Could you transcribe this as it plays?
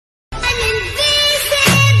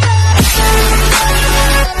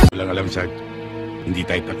Walang alam, Sarge. Hindi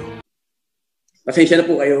tayo talo. Pasensya na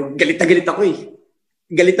po kayo. Galit na galit ako eh.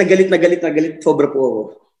 Galit na galit na galit na galit. Sobra po ako.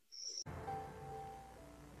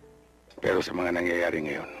 Pero sa mga nangyayari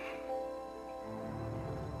ngayon,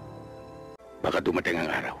 baka dumating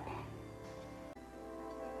ang araw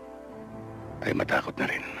ay matakot na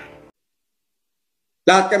rin.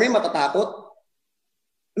 Lahat kami matatakot.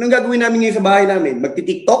 Anong gagawin namin ngayon sa bahay namin?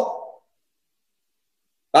 Magti-TikTok?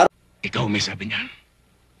 Ikaw may sabi niyan.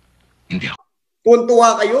 Hindi ako. Tuwan-tuwa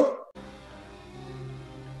kayo?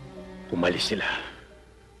 Umalis sila.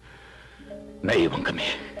 Naiwan kami.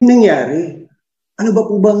 Anong nangyari? Ano ba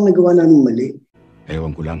po ba ang nagawa namin mali?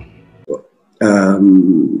 Ewan ko lang.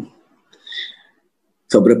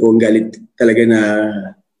 Sobra po ang galit talaga na...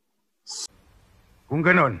 Kung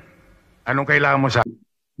ganon, anong kailangan mo sa...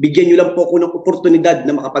 Bigyan niyo lang po ako ng oportunidad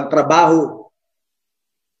na makapagtrabaho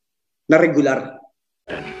na regular.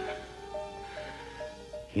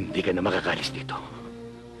 Hindi ka na makakalis dito.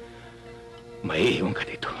 Maiiwan ka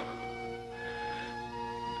dito.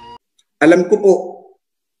 Alam ko po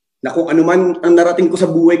na kung ano man ang narating ko sa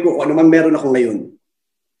buhay ko, kung ano man meron ako ngayon,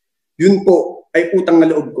 yun po ay utang na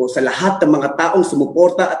loob ko sa lahat ng mga taong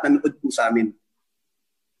sumuporta at nanood po sa amin.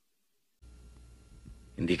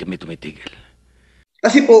 Hindi kami tumitigil.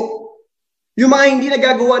 Kasi po, yung mga hindi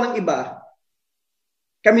nagagawa ng iba,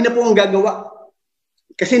 kami na po ang gagawa.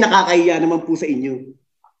 Kasi nakakahiya naman po sa inyo.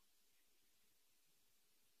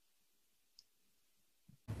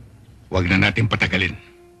 Huwag na natin patagalin.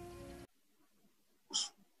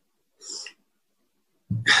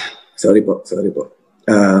 Sorry po.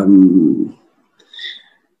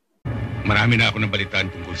 Marami na ako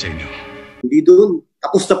nabalitaan tungkol sa inyo. Hindi doon.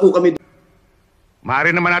 Tapos na po kami.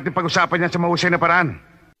 Maaari naman natin pag-usapan yan sa mahusay na paraan.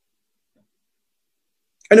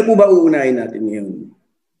 Ano po ba uunahin natin ngayon?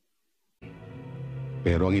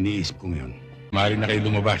 Pero ang iniisip ko ngayon, maaari na kayo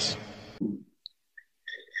lumabas.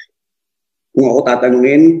 Kung ako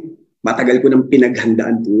tatanungin, matagal ko nang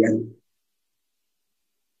pinaghandaan po yan.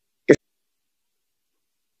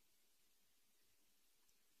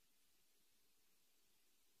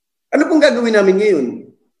 Ano pong gagawin namin ngayon?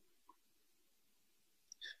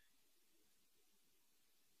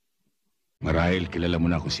 Marahil kilala mo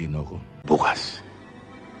na kung sino ako. Bukas,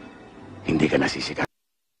 hindi ka nasisikat.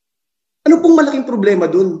 Ano pong malaking problema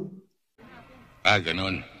dun?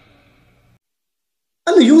 Ganon.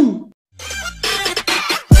 Ano yun?